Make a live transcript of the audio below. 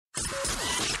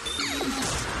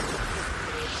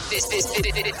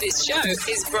This show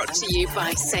is brought to you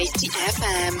by Safety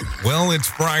FM. Well, it's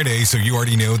Friday, so you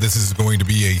already know this is going to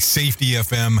be a Safety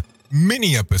FM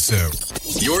mini episode.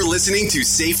 You're listening to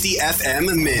Safety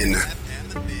FM Min.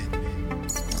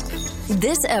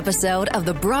 This episode of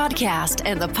the broadcast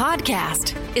and the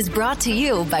podcast is brought to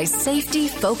you by Safety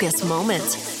Focus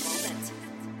Moment.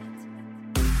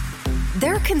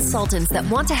 They're consultants that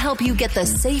want to help you get the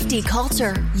safety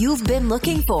culture you've been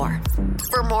looking for.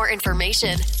 For more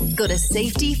information, go to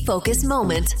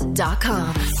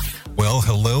safetyfocusmoment.com. Well,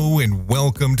 hello and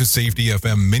welcome to Safety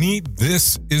FM Mini.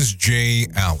 This is Jay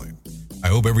Allen. I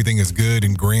hope everything is good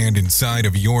and grand inside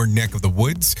of your neck of the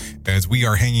woods as we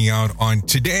are hanging out on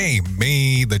today,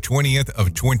 May the 20th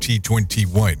of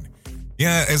 2021.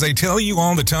 Yeah, as I tell you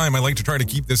all the time, I like to try to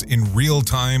keep this in real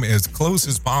time as close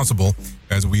as possible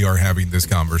as we are having this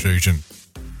conversation.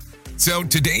 So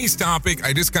today's topic,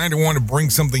 I just kind of want to bring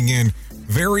something in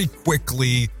very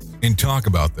quickly and talk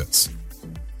about this.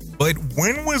 But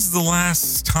when was the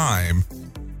last time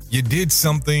you did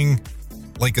something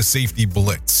like a safety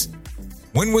blitz?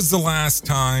 When was the last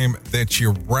time that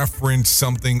you referenced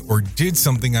something or did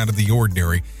something out of the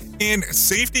ordinary? And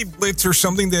safety blitz are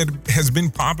something that has been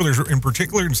popular, in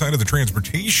particular inside of the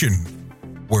transportation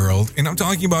world. And I'm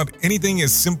talking about anything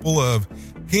as simple of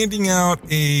handing out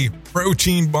a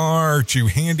protein bar to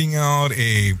handing out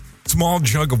a small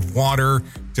jug of water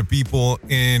to people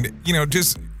and,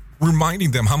 just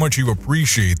reminding them how much you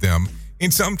appreciate them.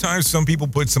 And sometimes some people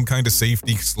put some kind of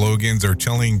safety slogans or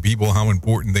telling people how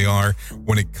important they are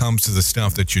when it comes to the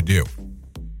stuff that you do.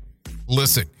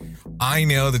 Listen, I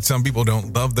know that some people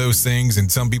don't love those things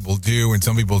and some people do and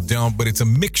some people don't, but it's a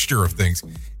mixture of things.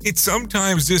 It's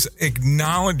sometimes just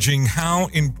acknowledging how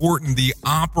important the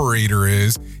operator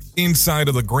is inside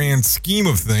of the grand scheme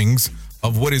of things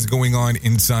of what is going on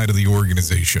inside of the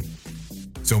organization.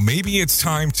 So maybe it's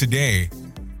time today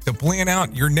to plan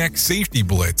out your next safety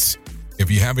blitz if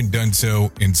you haven't done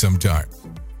so in some time.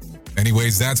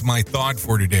 Anyways, that's my thought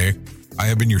for today. I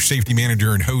have been your safety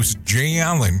manager and host, Jay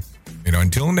Allen. And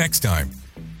until next time,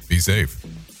 be safe.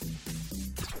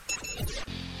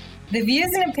 The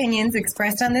views and opinions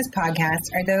expressed on this podcast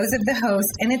are those of the host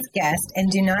and its guest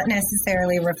and do not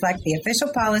necessarily reflect the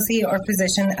official policy or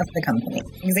position of the company.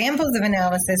 Examples of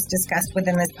analysis discussed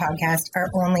within this podcast are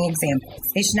only examples.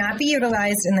 They should not be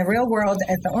utilized in the real world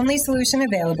as the only solution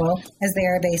available, as they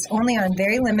are based only on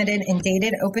very limited and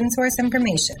dated open source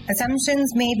information.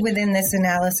 Assumptions made within this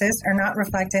analysis are not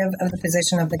reflective of the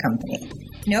position of the company.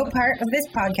 No part of this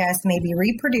podcast may be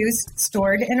reproduced,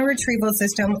 stored in a retrieval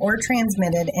system, or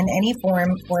transmitted in any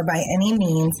form or by any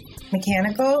means,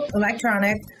 mechanical,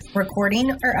 electronic,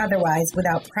 recording, or otherwise,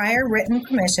 without prior written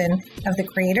permission of the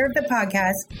creator of the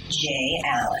podcast, Jay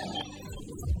Allen.